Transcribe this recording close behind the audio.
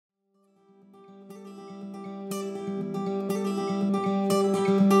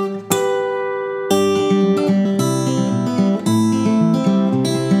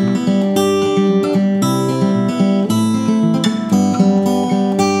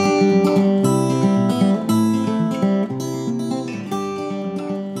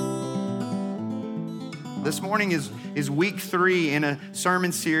morning is week 3 in a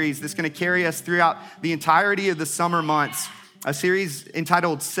sermon series that's going to carry us throughout the entirety of the summer months, a series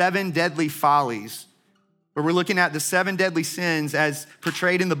entitled 7 Deadly Follies, where we're looking at the 7 deadly sins as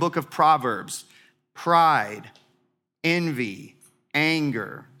portrayed in the book of Proverbs: pride, envy,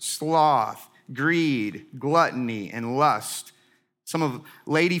 anger, sloth, greed, gluttony, and lust. Some of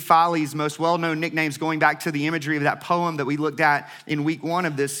Lady Folly's most well-known nicknames, going back to the imagery of that poem that we looked at in week 1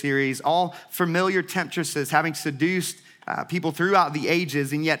 of this series, all familiar temptresses having seduced people throughout the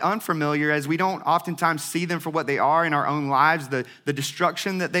ages, and yet unfamiliar as we don't oftentimes see them for what they are in our own lives, the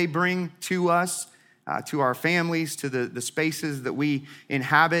destruction that they bring to us, to our families, to the spaces that we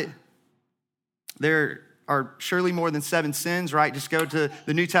inhabit. There are surely more than 7 sins, right? Just go to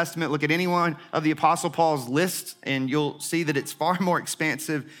the New Testament, look at any one of the Apostle Paul's list, and you'll see that it's far more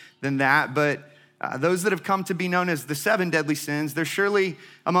expansive than that. But those that have come to be known as the 7 deadly sins, they're surely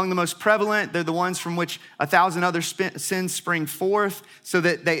among the most prevalent. They're the ones from which 1,000 other sins spring forth, so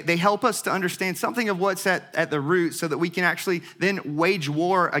that they help us to understand something of what's at the root, so that we can actually then wage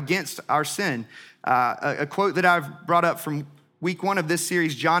war against our sin. A quote that I've brought up from week 1 of this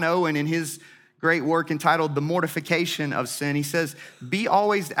series, John Owen, in his great work entitled The Mortification of Sin. He says, "Be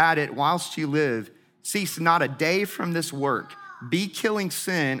always at it whilst you live. Cease not a day from this work. Be killing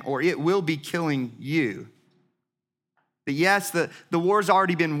sin, or it will be killing you." But yes, the war's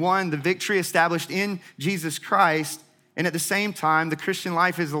already been won, the victory established in Jesus Christ. And at the same time, the Christian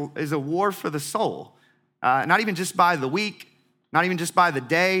life is a war for the soul. Not even just by the week, not even just by the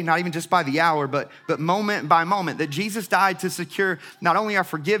day, not even just by the hour, but moment by moment, that Jesus died to secure not only our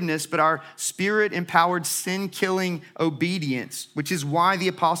forgiveness, but our spirit-empowered, sin-killing obedience, which is why the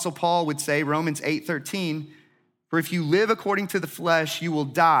Apostle Paul would say, Romans 8:13, "For if you live according to the flesh, you will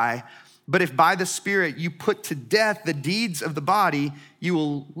die. But if by the Spirit you put to death the deeds of the body, you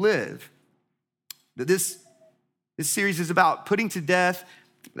will live." This series is about putting to death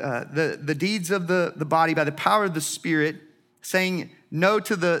the deeds of the body by the power of the Spirit, saying no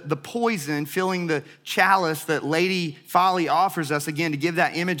to the poison, filling the chalice that Lady Folly offers us, again, to give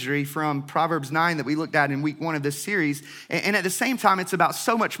that imagery from Proverbs 9 that we looked at in week 1 of this series. And at the same time, it's about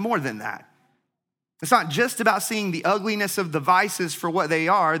so much more than that. It's not just about seeing the ugliness of the vices for what they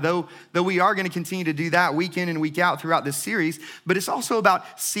are, though we are going to continue to do that week in and week out throughout this series, but it's also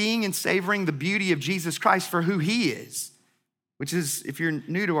about seeing and savoring the beauty of Jesus Christ for who he is, which is, if you're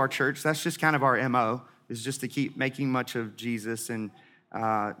new to our church, that's just kind of our MO, is just to keep making much of Jesus and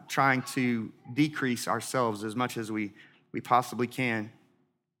trying to decrease ourselves as much as we possibly can.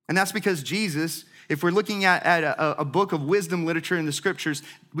 And that's because Jesus, if we're looking at a book of wisdom literature in the scriptures,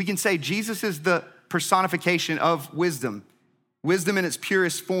 we can say Jesus is the personification of wisdom in its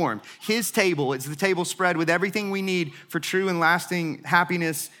purest form. His table is the table spread with everything we need for true and lasting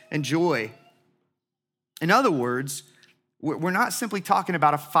happiness and joy. In other words, we're not simply talking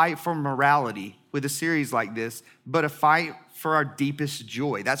about a fight for morality with a series like this, but a fight for our deepest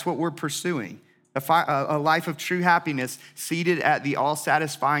joy. That's what we're pursuing, a life of true happiness seated at the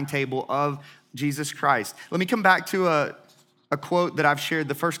all-satisfying table of Jesus Christ. Let me come back to a quote that I've shared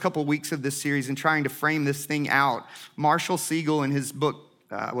the first couple weeks of this series in trying to frame this thing out. Marshall Siegel, in his book,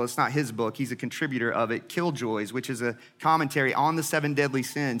 well, it's not his book, he's a contributor of it, Killjoys, which is a commentary on the 7 deadly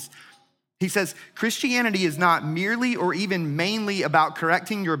sins. He says, "Christianity is not merely or even mainly about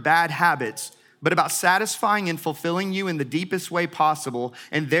correcting your bad habits, but about satisfying and fulfilling you in the deepest way possible,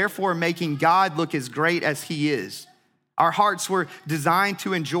 and therefore making God look as great as he is. Our hearts were designed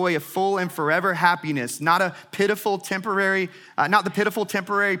to enjoy a full and forever happiness, not the pitiful temporary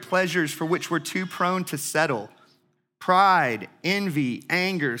pleasures for which we're too prone to settle. Pride, envy,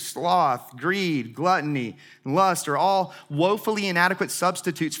 anger, sloth, greed, gluttony, and lust are all woefully inadequate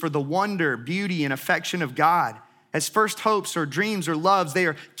substitutes for the wonder, beauty, and affection of God. As first hopes or dreams or loves, they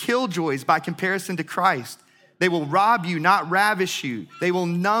are killjoys by comparison to Christ. They will rob you, not ravish you. They will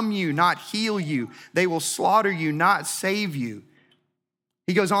numb you, not heal you. They will slaughter you, not save you."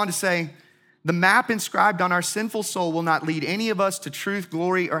 He goes on to say, "The map inscribed on our sinful soul will not lead any of us to truth,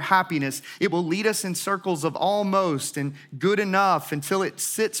 glory, or happiness. It will lead us in circles of almost and good enough until it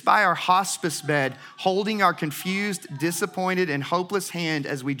sits by our hospice bed, holding our confused, disappointed, and hopeless hand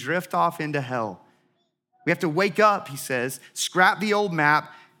as we drift off into hell. We have to wake up," he says, "scrap the old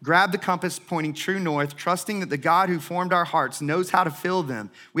map, grab the compass pointing true north, trusting that the God who formed our hearts knows how to fill them.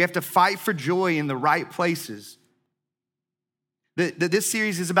 We have to fight for joy in the right places." This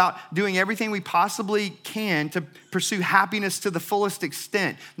series is about doing everything we possibly can to pursue happiness to the fullest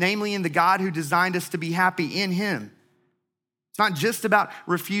extent, namely in the God who designed us to be happy in him. It's not just about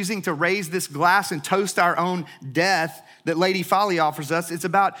refusing to raise this glass and toast our own death that Lady Folly offers us. It's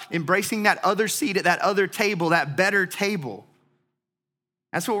about embracing that other seat at that other table, that better table.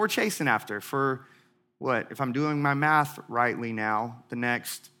 That's what we're chasing after for what? If I'm doing my math rightly now, the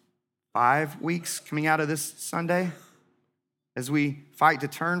next 5 weeks coming out of this Sunday, as we fight to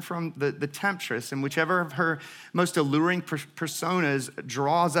turn from the temptress and whichever of her most alluring personas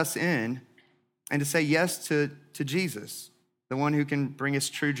draws us in, and to say yes to Jesus, the one who can bring us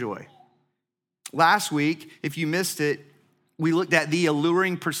true joy. Last week, if you missed it, we looked at the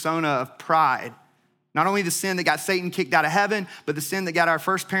alluring persona of pride. Not only the sin that got Satan kicked out of heaven, but the sin that got our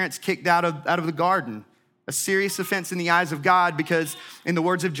first parents kicked out of the garden. A serious offense in the eyes of God because, in the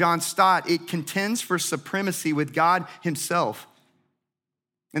words of John Stott, it contends for supremacy with God himself.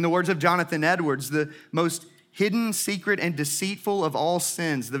 In the words of Jonathan Edwards, the most hidden, secret, and deceitful of all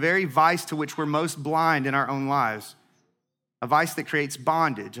sins, the very vice to which we're most blind in our own lives. A vice that creates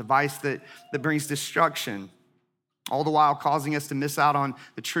bondage, a vice that brings destruction, all the while causing us to miss out on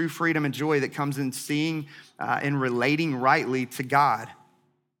the true freedom and joy that comes in seeing and relating rightly to God,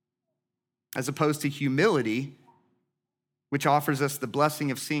 as opposed to humility, which offers us the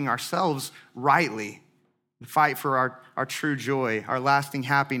blessing of seeing ourselves rightly, the fight for our true joy, our lasting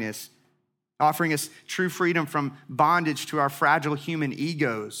happiness, offering us true freedom from bondage to our fragile human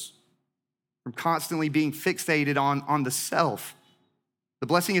egos, from constantly being fixated on the self. The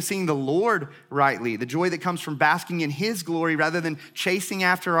blessing of seeing the Lord rightly, the joy that comes from basking in his glory rather than chasing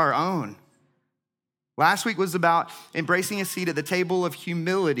after our own. Last week was about embracing a seat at the table of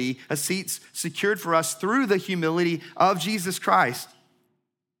humility, a seat secured for us through the humility of Jesus Christ.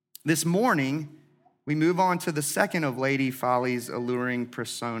 This morning, we move on to the second of Lady Folly's alluring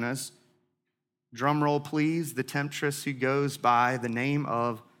personas. Drum roll, please, the temptress who goes by the name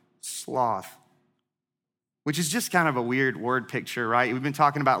of Sloth, which is just kind of a weird word picture, right? We've been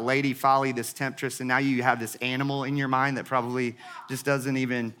talking about Lady Folly, this temptress, and now you have this animal in your mind that probably just doesn't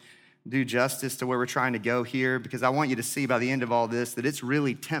even do justice to where we're trying to go here, because I want you to see by the end of all this that it's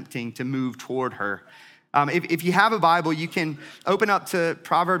really tempting to move toward her. If you have a Bible, you can open up to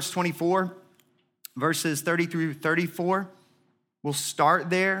Proverbs 24, verses 30 through 34. We'll start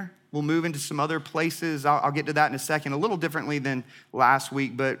there. We'll move into some other places. I'll get to that in a second, a little differently than last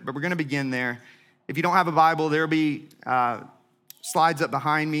week, but we're going to begin there. If you don't have a Bible, there'll be slides up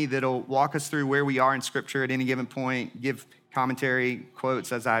behind me that'll walk us through where we are in Scripture at any given point, give commentary,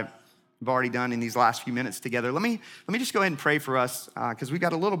 quotes, as I've already done in these last few minutes together. Let me just go ahead and pray for us because we've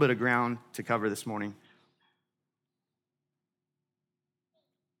got a little bit of ground to cover this morning.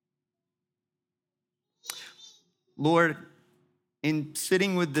 Lord, in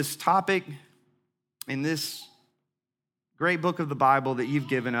sitting with this topic in this great book of the Bible that you've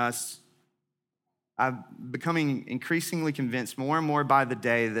given us, I'm becoming increasingly convinced more and more by the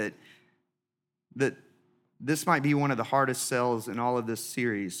day that this might be one of the hardest sells in all of this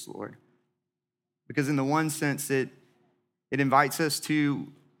series, Lord. Because in the one sense, it invites us to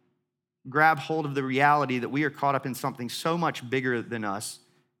grab hold of the reality that we are caught up in something so much bigger than us,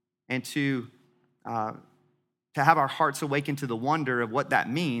 and to have our hearts awaken to the wonder of what that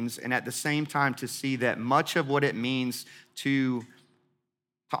means, and at the same time to see that much of what it means to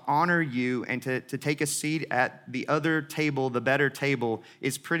honor you and to take a seat at the other table, the better table,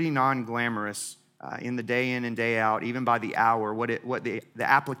 is pretty non-glamorous in the day in and day out, even by the hour, what the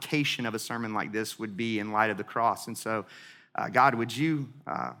application of a sermon like this would be in light of the cross. And so, God, would you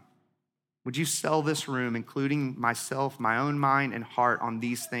sell this room, including myself, my own mind and heart, on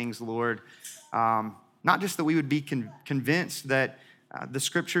these things, Lord? Not just that we would be convinced that the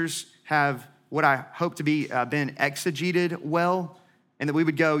Scriptures have what I hope to be been exegeted well, and that we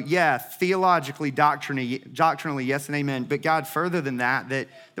would go, yeah, theologically, doctrinally, yes and amen. But God, further than that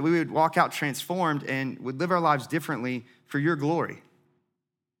we would walk out transformed and would live our lives differently for your glory.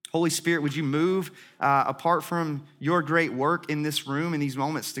 Holy Spirit, would you move apart from your great work in this room in these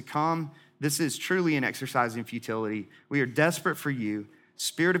moments to come? This is truly an exercise in futility. We are desperate for you.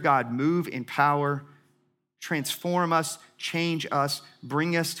 Spirit of God, move in power, transform us, change us,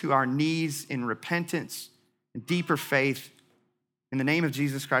 bring us to our knees in repentance and deeper faith. In the name of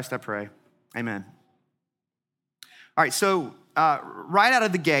Jesus Christ, I pray. Amen. All right, so right out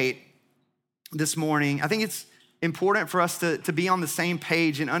of the gate this morning, I think it's important for us to be on the same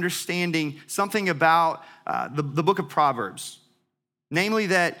page in understanding something about the book of Proverbs. Namely,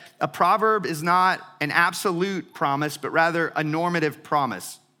 that a proverb is not an absolute promise, but rather a normative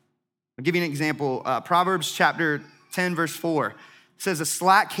promise. I'll give you an example. Proverbs chapter 10, verse 4 says, "A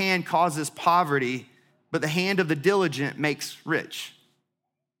slack hand causes poverty, but the hand of the diligent makes rich."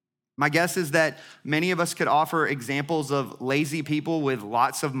 My guess is that many of us could offer examples of lazy people with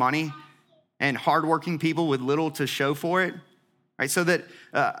lots of money and hardworking people with little to show for it, right? So that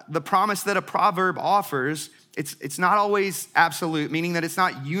the promise that a proverb offers, it's not always absolute, meaning that it's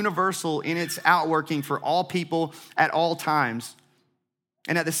not universal in its outworking for all people at all times.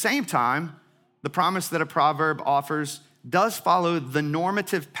 And at the same time, the promise that a proverb offers does follow the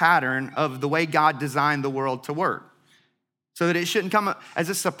normative pattern of the way God designed the world to work. So that it shouldn't come as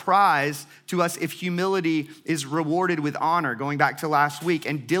a surprise to us if humility is rewarded with honor, going back to last week,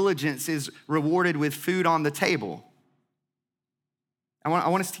 and diligence is rewarded with food on the table. I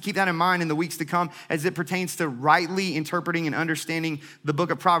want us to keep that in mind in the weeks to come as it pertains to rightly interpreting and understanding the book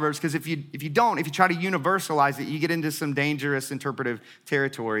of Proverbs, because if you try to universalize it, you get into some dangerous interpretive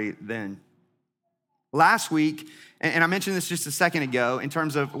territory then. Last week, and I mentioned this just a second ago in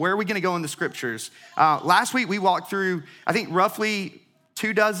terms of where are we gonna go in the scriptures. Last week we walked through, I think roughly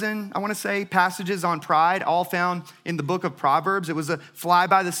 24, I wanna say, passages on pride, all found in the book of Proverbs. It was a fly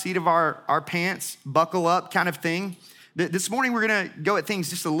by the seat of our pants, buckle up kind of thing. This morning we're gonna go at things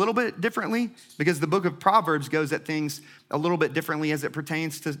just a little bit differently because the book of Proverbs goes at things a little bit differently as it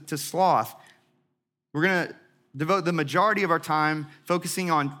pertains to sloth. We're gonna devote the majority of our time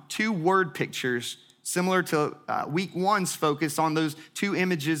focusing on two word pictures similar to week one's focus on those two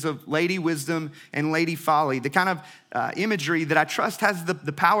images of Lady Wisdom and Lady Folly, the kind of imagery that I trust has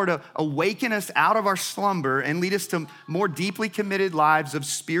the power to awaken us out of our slumber and lead us to more deeply committed lives of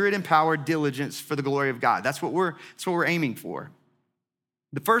spirit-empowered diligence for the glory of God. That's what we're aiming for.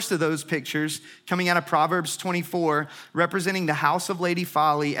 The first of those pictures coming out of Proverbs 24, representing the house of Lady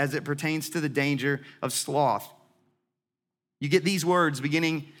Folly as it pertains to the danger of sloth. You get these words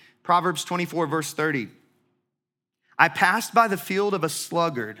beginning Proverbs 24, verse 30. I passed by the field of a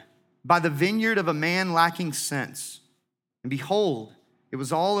sluggard, by the vineyard of a man lacking sense. And behold, it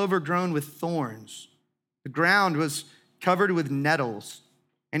was all overgrown with thorns. The ground was covered with nettles,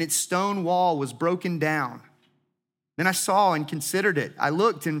 and its stone wall was broken down. Then I saw and considered it. I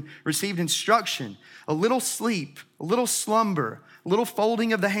looked and received instruction. A little sleep, a little slumber, a little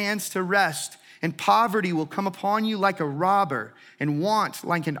folding of the hands to rest, and poverty will come upon you like a robber, and want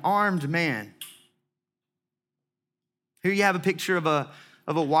like an armed man. Here you have a picture of a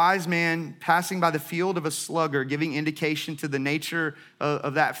wise man passing by the field of a sluggard, giving indication to the nature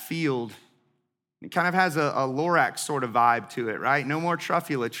of that field. It kind of has a Lorax sort of vibe to it, right? No more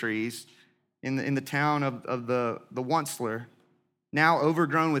truffula trees in the town of the Onceler, now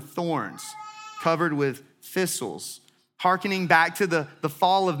overgrown with thorns, covered with thistles. Hearkening back to the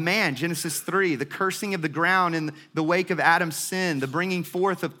fall of man, Genesis 3, the cursing of the ground in the wake of Adam's sin, the bringing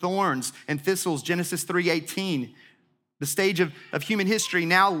forth of thorns and thistles, Genesis 3:18. The stage of human history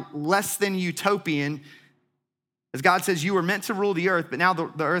now less than utopian, as God says you were meant to rule the earth, but now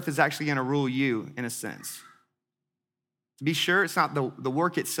the earth is actually gonna rule you in a sense. To be sure, it's not the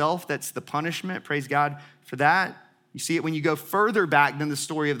work itself that's the punishment, praise God for that. You see it when you go further back than the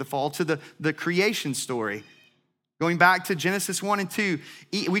story of the fall to the creation story. Going back to Genesis 1 and 2,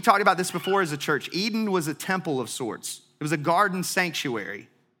 we talked about this before as a church. Eden was a temple of sorts. It was a garden sanctuary.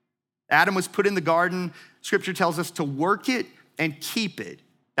 Adam was put in the garden. Scripture tells us to work it and keep it.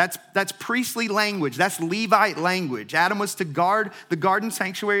 That's priestly language. That's Levite language. Adam was to guard the garden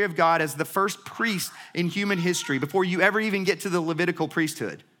sanctuary of God as the first priest in human history before you ever even get to the Levitical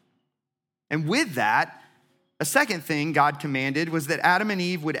priesthood. And with that, a second thing God commanded was that Adam and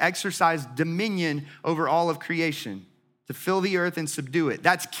Eve would exercise dominion over all of creation, to fill the earth and subdue it.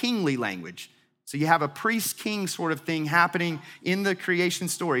 That's kingly language. So you have a priest-king sort of thing happening in the creation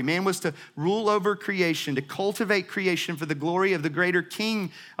story. Man was to rule over creation, to cultivate creation for the glory of the greater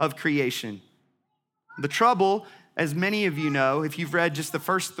king of creation. The trouble, as many of you know, if you've read just the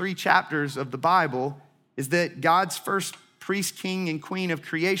first 3 chapters of the Bible, is that God's first priest, king, and queen of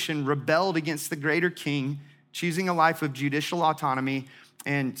creation rebelled against the greater king, choosing a life of judicial autonomy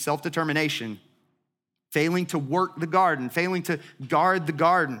and self-determination, failing to work the garden, failing to guard the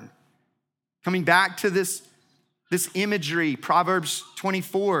garden. Coming back to this imagery, Proverbs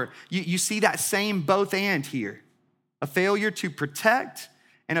 24, you see that same both and here. A failure to protect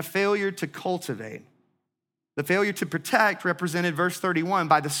and a failure to cultivate. The failure to protect represented verse 31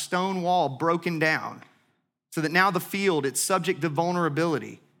 by the stone wall broken down, so that now the field, it's subject to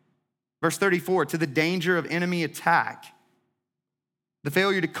vulnerability. Verse 34, to the danger of enemy attack. The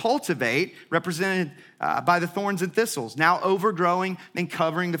failure to cultivate represented by the thorns and thistles, now overgrowing and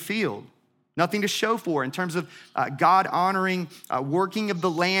covering the field. Nothing to show for in terms of God honoring working of the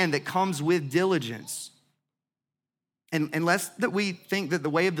land that comes with diligence. And unless that we think that the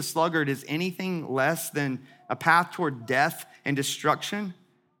way of the sluggard is anything less than a path toward death and destruction,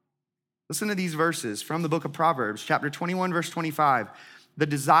 Listen to these verses from the book of Proverbs, chapter 21, verse 25. The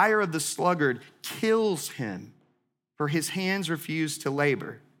desire of the sluggard kills him, for his hands refuse to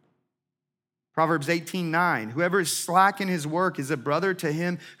labor. Proverbs 18:9, whoever is slack in his work is a brother to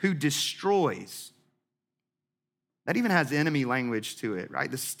him who destroys. That even has enemy language to it, right?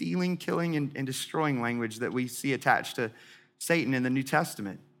 The stealing, killing, and destroying language that we see attached to Satan in the New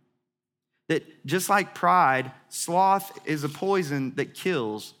Testament. That just like pride, sloth is a poison that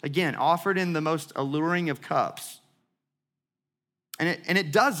kills, again, offered in the most alluring of cups. And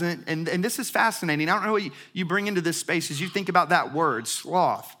it doesn't, and this is fascinating. I don't know what you bring into this space as you think about that word,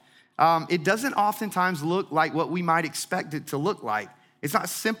 sloth. It doesn't oftentimes look like what we might expect it to look like. It's not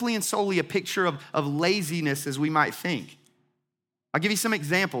simply and solely a picture of laziness as we might think. I'll give you some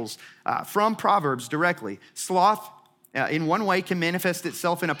examples from Proverbs directly. Sloth, in one way, can manifest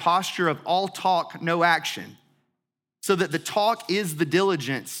itself in a posture of all talk, no action. So that the talk is the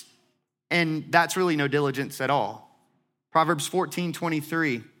diligence, and that's really no diligence at all. Proverbs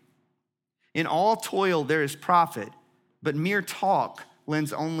 14:23, in all toil there is profit, but mere talk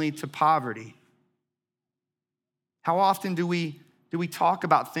lends only to poverty. How often do we talk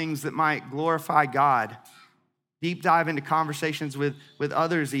about things that might glorify God? Deep dive into conversations with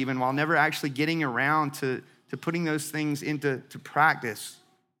others even, while never actually getting around to putting those things into practice.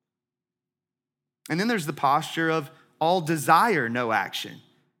 And then there's the posture of all desire, no action.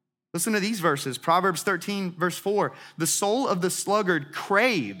 Listen to these verses. Proverbs 13, verse 4. The soul of the sluggard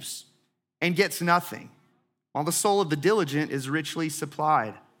craves and gets nothing, while the soul of the diligent is richly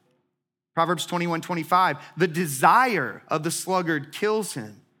supplied. Proverbs 21:25. The desire of the sluggard kills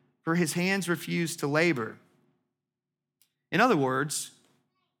him, for his hands refuse to labor. In other words,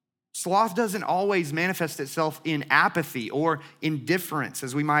 sloth doesn't always manifest itself in apathy or indifference,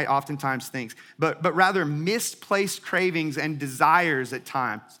 as we might oftentimes think, but rather misplaced cravings and desires at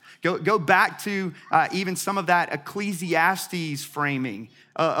times. Go back to even some of that Ecclesiastes framing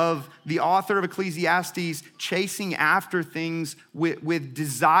of the author of Ecclesiastes chasing after things with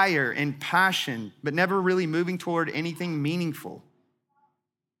desire and passion, but never really moving toward anything meaningful.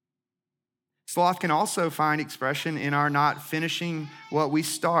 Sloth can also find expression in our not finishing what we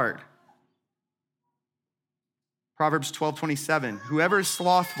start. Proverbs 12:27, whoever is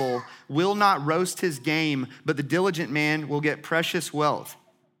slothful will not roast his game, but the diligent man will get precious wealth.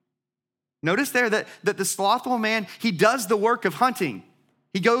 Notice there that the slothful man, he does the work of hunting.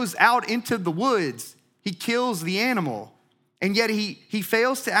 He goes out into the woods. He kills the animal. And yet he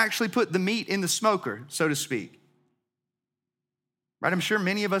fails to actually put the meat in the smoker, so to speak. Right? I'm sure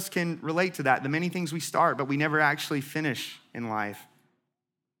many of us can relate to that. The many things we start, but we never actually finish in life.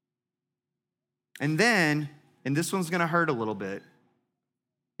 And then, and this one's gonna hurt a little bit.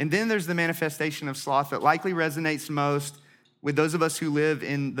 And then there's the manifestation of sloth that likely resonates most with those of us who live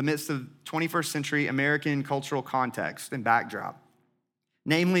in the midst of 21st century American cultural context and backdrop.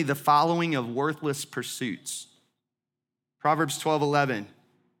 Namely, the following of worthless pursuits. Proverbs 12:11,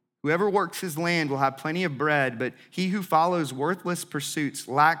 whoever works his land will have plenty of bread, but he who follows worthless pursuits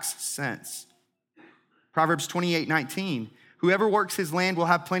lacks sense. Proverbs 28:19, whoever works his land will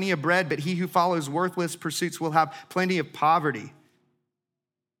have plenty of bread, but he who follows worthless pursuits will have plenty of poverty.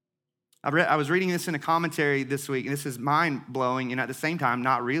 I was reading this in a commentary this week, and this is mind-blowing, and at the same time,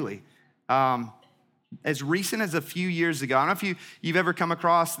 not really. As recent as a few years ago, I don't know if you've ever come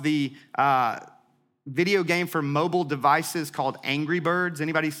across the video game for mobile devices called Angry Birds.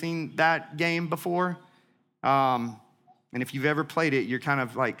 Anybody seen that game before? And if you've ever played it, you're kind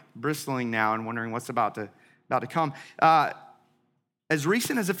of like bristling now and wondering what's about to come. As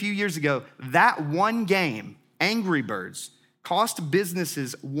recent as a few years ago, that one game, Angry Birds, cost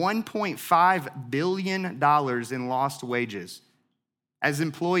businesses $1.5 billion in lost wages as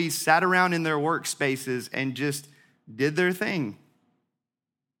employees sat around in their workspaces and just did their thing.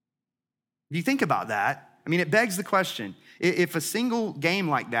 If you think about that, I mean, it begs the question, if a single game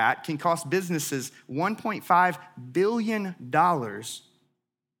like that can cost businesses $1.5 billion,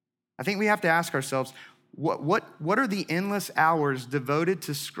 I think we have to ask ourselves, what are the endless hours devoted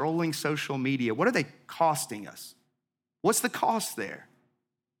to scrolling social media? What are they costing us? What's the cost there?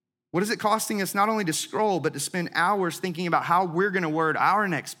 What is it costing us not only to scroll, but to spend hours thinking about how we're gonna word our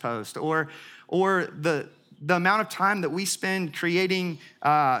next post, or the amount of time that we spend creating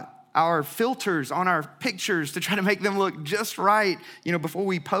our filters on our pictures to try to make them look just right, before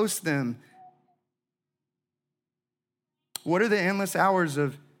we post them? What are the endless hours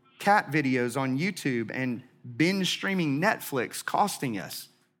of cat videos on YouTube and binge streaming Netflix costing us?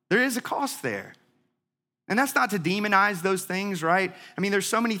 There is a cost there. And that's not to demonize those things, right? I mean, there's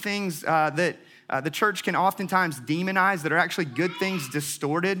so many things that the church can oftentimes demonize that are actually good things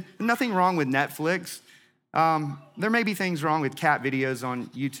distorted. There's nothing wrong with Netflix. There may be things wrong with cat videos on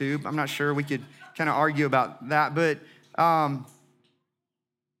YouTube. I'm not sure. We could kind of argue about that. But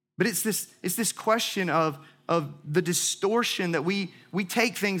it's this question of the distortion that we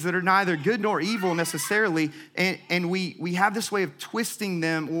take things that are neither good nor evil necessarily, and we have this way of twisting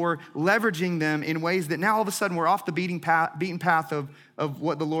them or leveraging them in ways that now all of a sudden we're off the beaten path of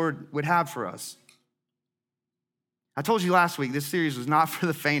what the Lord would have for us. I told you last week, this series was not for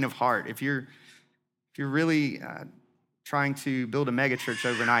the faint of heart. If you're really trying to build a mega church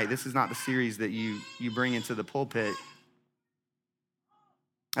overnight, this is not the series that you bring into the pulpit.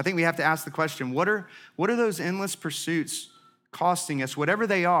 I think we have to ask the question, what are those endless pursuits costing us, whatever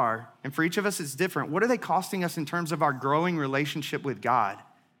they are, and for each of us it's different, what are they costing us in terms of our growing relationship with God?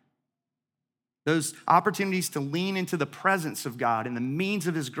 Those opportunities to lean into the presence of God and the means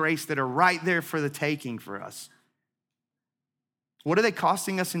of his grace that are right there for the taking for us. What are they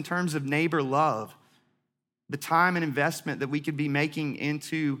costing us in terms of neighbor love? The time and investment that we could be making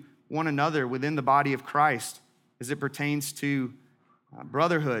into one another within the body of Christ as it pertains to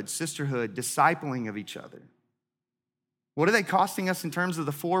brotherhood, sisterhood, discipling of each other. What are they costing us in terms of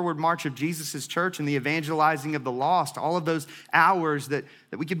the forward march of Jesus' church and the evangelizing of the lost? All of those hours that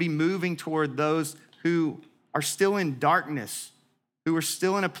we could be moving toward those who are still in darkness, who are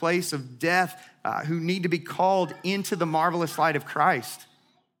still in a place of death, who need to be called into the marvelous light of Christ.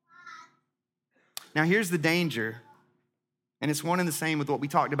 Now here's the danger, and it's one and the same with what we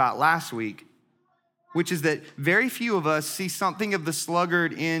talked about last week, which is that very few of us see something of the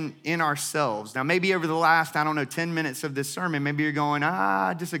sluggard in ourselves. Now, maybe over the last, 10 minutes of this sermon, maybe you're going,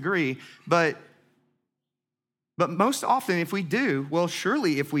 I disagree. But most often, if we do, well,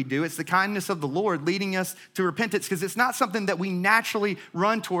 surely if we do, it's the kindness of the Lord leading us to repentance, because it's not something that we naturally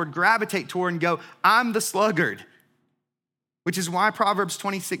run toward, gravitate toward, and go, I'm the sluggard. Which is why Proverbs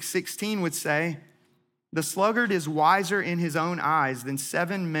 26:16 would say, the sluggard is wiser in his own eyes than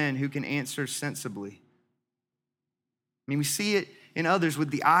 7 men who can answer sensibly. I mean, we see it in others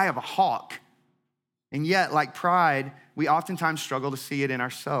with the eye of a hawk. And yet, like pride, we oftentimes struggle to see it in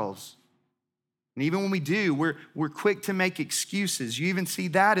ourselves. And even when we do, we're quick to make excuses. You even see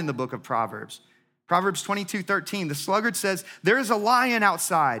that in the book of Proverbs. Proverbs 22:13, the sluggard says, there is a lion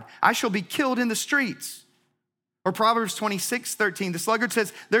outside. I shall be killed in the streets. Or Proverbs 26:13, the sluggard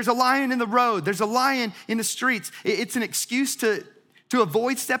says, there's a lion in the road. There's a lion in the streets. It's an excuse to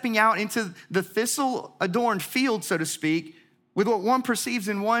avoid stepping out into the thistle-adorned field, so to speak, with what one perceives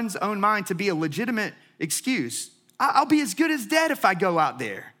in one's own mind to be a legitimate excuse. I'll be as good as dead if I go out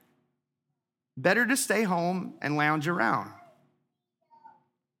there. Better to stay home and lounge around.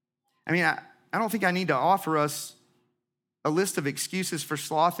 I mean, I don't think I need to offer us a list of excuses for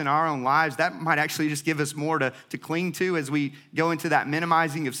sloth in our own lives. That might actually just give us more to cling to as we go into that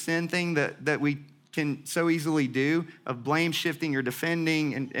minimizing of sin thing that we can so easily do, of blame shifting or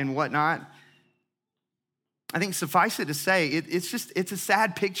defending and whatnot. I think suffice it to say, it's a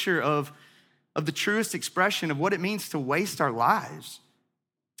sad picture of the truest expression of what it means to waste our lives,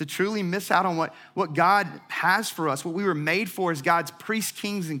 to truly miss out on what God has for us, what we were made for as God's priests,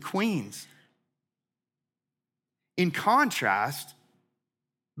 kings, and queens. In contrast,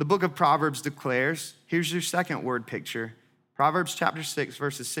 the book of Proverbs declares, here's your second word picture, Proverbs chapter 6,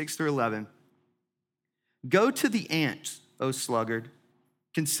 verses 6 through 11. Go to the ant, O sluggard,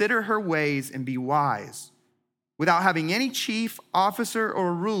 consider her ways and be wise. Without having any chief, officer,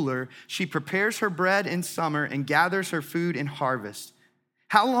 or ruler, she prepares her bread in summer and gathers her food in harvest.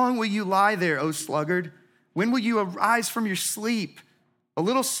 How long will you lie there, O sluggard? When will you arise from your sleep? A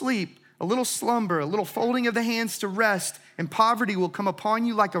little slumber, a little folding of the hands to rest, and poverty will come upon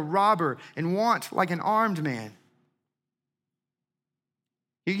you like a robber and want like an armed man.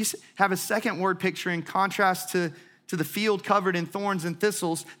 Here you have a second word picture in contrast to the field covered in thorns and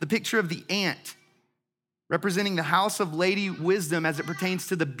thistles, the picture of the ant, representing the house of Lady Wisdom as it pertains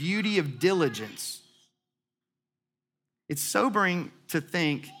to the beauty of diligence. It's sobering to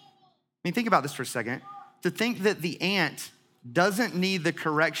think about this for a second, to think that the ant doesn't need the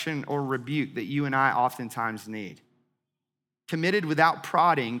correction or rebuke that you and I oftentimes need. Committed without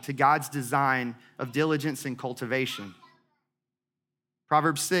prodding to God's design of diligence and cultivation.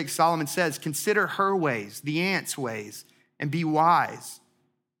 Proverbs 6, Solomon says, consider her ways, the ant's ways, and be wise.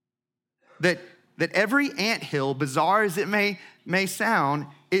 That every anthill, bizarre as it may sound,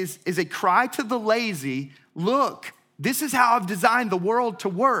 is a cry to the lazy, look, this is how I've designed the world to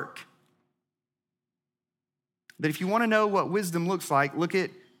work. That if you want to know what wisdom looks like, look at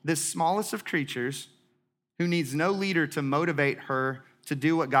this smallest of creatures who needs no leader to motivate her to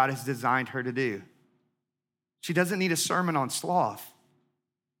do what God has designed her to do. She doesn't need a sermon on sloth.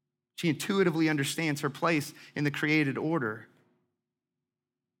 She intuitively understands her place in the created order.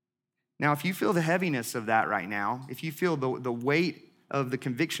 Now, if you feel the heaviness of that right now, if you feel the weight of the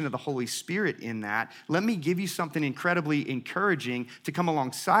conviction of the Holy Spirit in that, let me give you something incredibly encouraging to come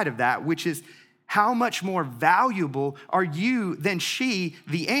alongside of that, which is how much more valuable are you than she,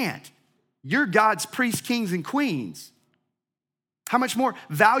 the ant? You're God's priests, kings, and queens. How much more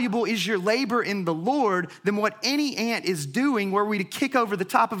valuable is your labor in the Lord than what any ant is doing were we to kick over the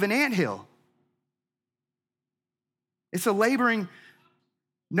top of an anthill? It's a laboring,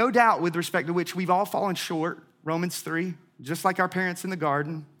 no doubt, with respect to which we've all fallen short, Romans 3, just like our parents in the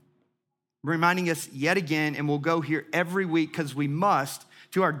garden, reminding us yet again, and we'll go here every week because we must,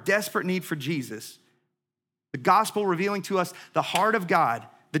 to our desperate need for Jesus. The gospel revealing to us the heart of God,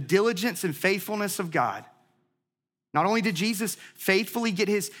 the diligence and faithfulness of God. Not only did Jesus faithfully get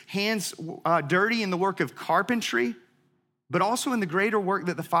his hands dirty in the work of carpentry, but also in the greater work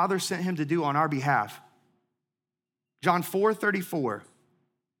that the Father sent him to do on our behalf. John 4:34,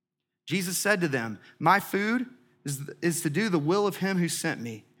 Jesus said to them, my food is to do the will of him who sent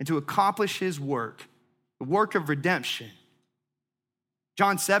me and to accomplish his work, the work of redemption.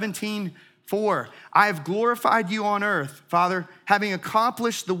 John 17:4, I have glorified you on earth, Father, having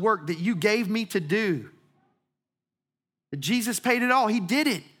accomplished the work that you gave me to do. Jesus paid it all. He did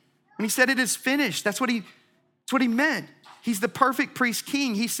it. When he said it is finished, that's what he meant. He's the perfect priest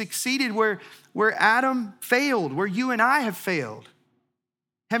king. He succeeded where Adam failed, where you and I have failed.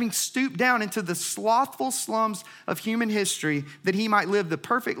 Having stooped down into the slothful slums of human history that he might live the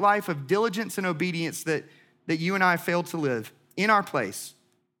perfect life of diligence and obedience that you and I failed to live in our place.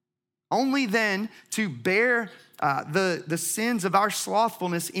 Only then to bear the sins of our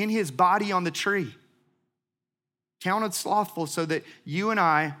slothfulness in his body on the tree. Counted slothful so that you and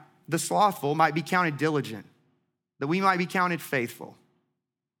I, the slothful, might be counted diligent, that we might be counted faithful.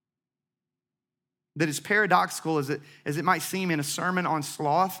 That as paradoxical as it might seem in a sermon on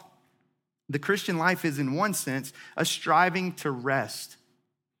sloth, the Christian life is in one sense a striving to rest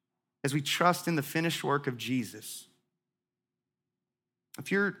as we trust in the finished work of Jesus.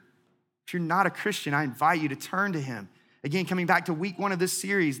 If you're not a Christian, I invite you to turn to him. Again, coming back to week 1 of this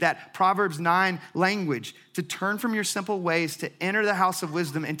series, that Proverbs 9 language, to turn from your simple ways, to enter the house of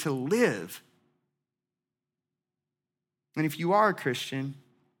wisdom, and to live. And if you are a Christian,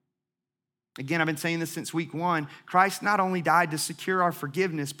 again, I've been saying this since week 1, Christ not only died to secure our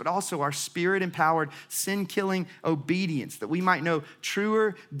forgiveness, but also our spirit-empowered, sin-killing obedience, that we might know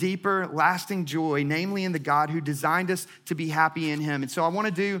truer, deeper, lasting joy, namely in the God who designed us to be happy in him. And so I want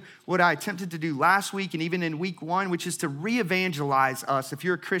to do what I attempted to do last week and even in week 1, which is to re-evangelize us, if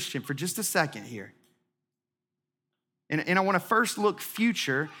you're a Christian, for just a second here. And I want to first look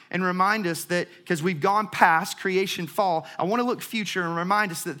future and remind us that, because we've gone past creation fall, I want to look future and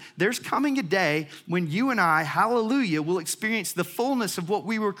remind us that there's coming a day when you and I, hallelujah, will experience the fullness of what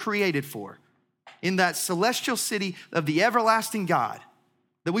we were created for in that celestial city of the everlasting God,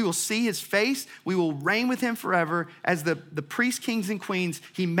 that we will see his face, we will reign with him forever as the priests, kings, and queens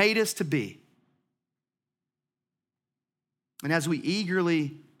he made us to be. And as we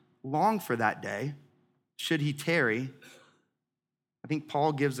eagerly long for that day, should he tarry, I think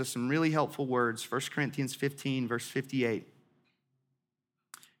Paul gives us some really helpful words. 1 Corinthians 15, verse 58.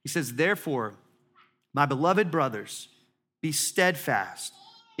 He says, therefore, my beloved brothers, be steadfast,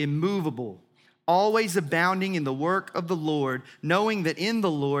 immovable, always abounding in the work of the Lord, knowing that in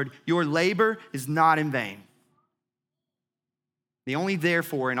the Lord your labor is not in vain. The only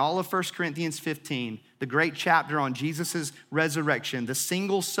therefore in all of 1 Corinthians 15, the great chapter on Jesus' resurrection, the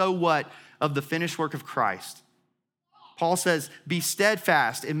single so what of the finished work of Christ. Paul says, be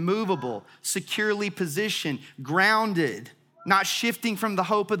steadfast, immovable, securely positioned, grounded, not shifting from the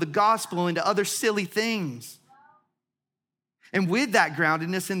hope of the gospel into other silly things. And with that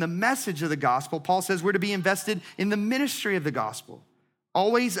groundedness in the message of the gospel, Paul says we're to be invested in the ministry of the gospel,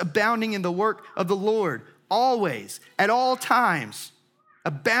 always abounding in the work of the Lord, always, at all times,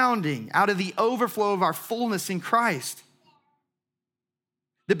 abounding out of the overflow of our fullness in Christ.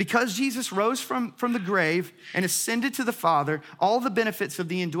 That because Jesus rose from the grave and ascended to the Father, all the benefits of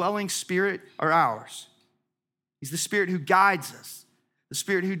the indwelling Spirit are ours. He's the Spirit who guides us, the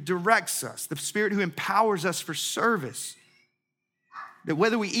Spirit who directs us, the Spirit who empowers us for service. That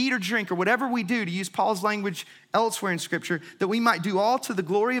whether we eat or drink or whatever we do, to use Paul's language elsewhere in Scripture, that we might do all to the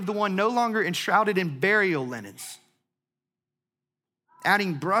glory of the one no longer enshrouded in burial linens,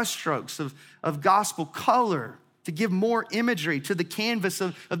 adding brushstrokes of gospel color to give more imagery to the canvas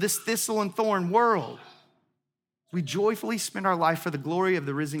of this thistle and thorn world. We joyfully spend our life for the glory of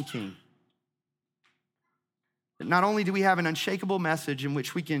the risen King. But not only do we have an unshakable message in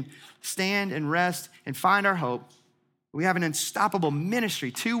which we can stand and rest and find our hope, we have an unstoppable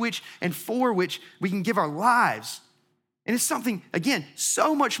ministry to which and for which we can give our lives. And it's something, again,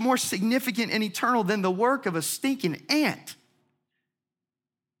 so much more significant and eternal than the work of a stinking ant.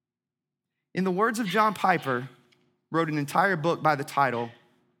 In the words of John Piper, wrote an entire book by the title,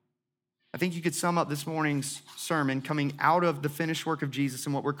 I think you could sum up this morning's sermon coming out of the finished work of Jesus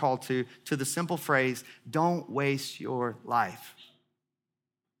and what we're called to the simple phrase, don't waste your life.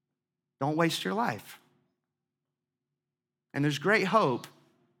 Don't waste your life. And there's great hope,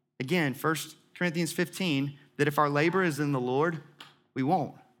 again, 1 Corinthians 15, that if our labor is in the Lord, we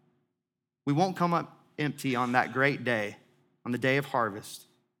won't. We won't come up empty on that great day, on the day of harvest.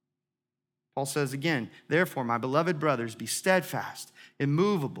 Paul says again, therefore, my beloved brothers, be steadfast,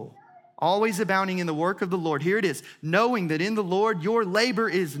 immovable, always abounding in the work of the Lord. Here it is, knowing that in the Lord your labor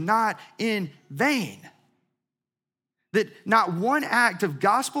is not in vain. That not one act of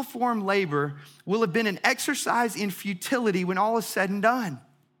gospel-formed labor will have been an exercise in futility when all is said and done.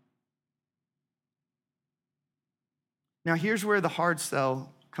 Now here's where the hard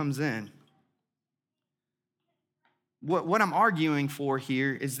sell comes in. What I'm arguing for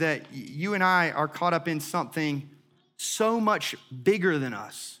here is that you and I are caught up in something so much bigger than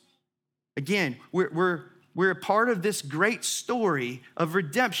us. Again, we're a part of this great story of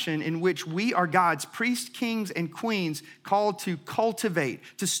redemption in which we are God's priests, kings, and queens called to cultivate,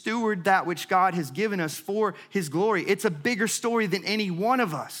 to steward that which God has given us for his glory. It's a bigger story than any one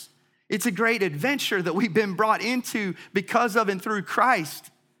of us. It's a great adventure that we've been brought into because of and through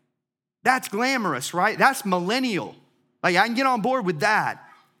Christ. That's glamorous, right? That's millennial. Like, I can get on board with that.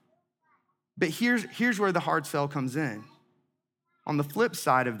 But here's where the hard sell comes in. On the flip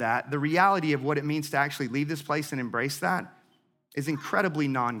side of that, the reality of what it means to actually leave this place and embrace that is incredibly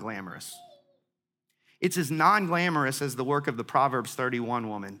non-glamorous. It's as non-glamorous as the work of the Proverbs 31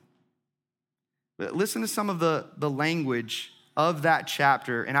 woman. But listen to some of the language of that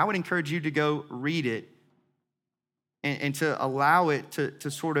chapter, and I would encourage you to go read it and to allow it to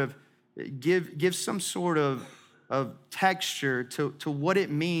sort of give some sort of texture to what it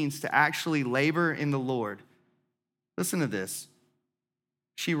means to actually labor in the Lord. Listen to this.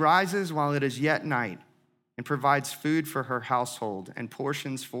 She rises while it is yet night and provides food for her household and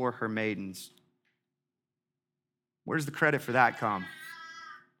portions for her maidens. Where's the credit for that come?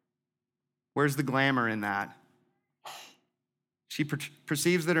 Where's the glamour in that? She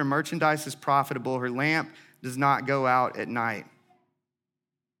perceives that her merchandise is profitable. Her lamp does not go out at night.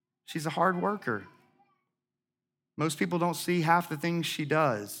 She's a hard worker. Most people don't see half the things she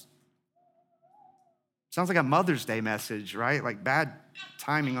does. Sounds like a Mother's Day message, right? Like bad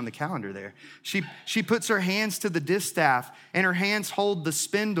timing on the calendar there. She puts her hands to the distaff and her hands hold the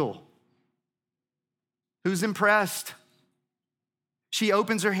spindle. Who's impressed? She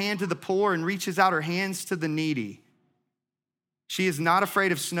opens her hand to the poor and reaches out her hands to the needy. She is not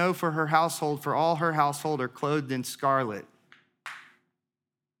afraid of snow for her household, for all her household are clothed in scarlet.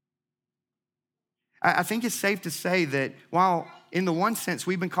 I think it's safe to say that while in the one sense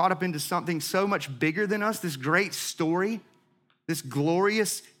we've been caught up into something so much bigger than us, this great story, this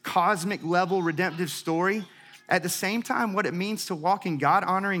glorious cosmic level redemptive story, at the same time, what it means to walk in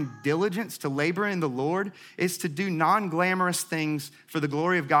God-honoring diligence, to labor in the Lord, is to do non-glamorous things for the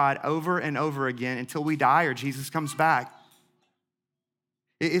glory of God over and over again until we die or Jesus comes back.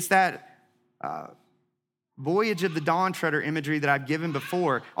 It's that Voyage of the Dawn Treader imagery that I've given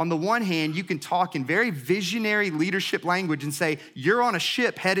before. On the one hand, you can talk in very visionary leadership language and say, you're on a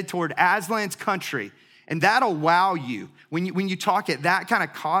ship headed toward Aslan's country, and that'll wow you when you talk at that kind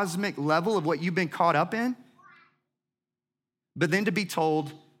of cosmic level of what you've been caught up in. But then to be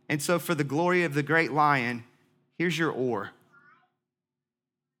told, and so for the glory of the great lion, here's your oar.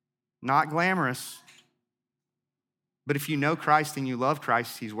 Not glamorous, but if you know Christ and you love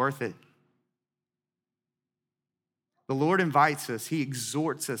Christ, he's worth it. The Lord invites us, he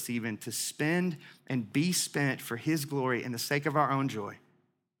exhorts us even to spend and be spent for his glory and the sake of our own joy.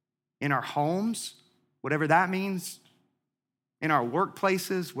 In our homes, whatever that means. In our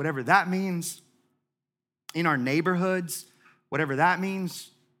workplaces, whatever that means. In our neighborhoods, whatever that means.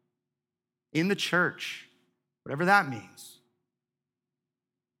 In the church, whatever that means.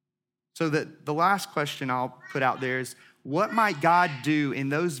 So that the last question I'll put out there is, what might God do in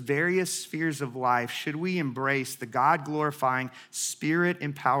those various spheres of life should we embrace the God-glorifying,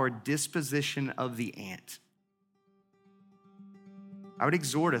 Spirit-empowered disposition of the ant? I would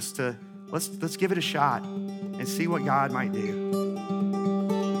exhort us to, let's give it a shot and see what God might do.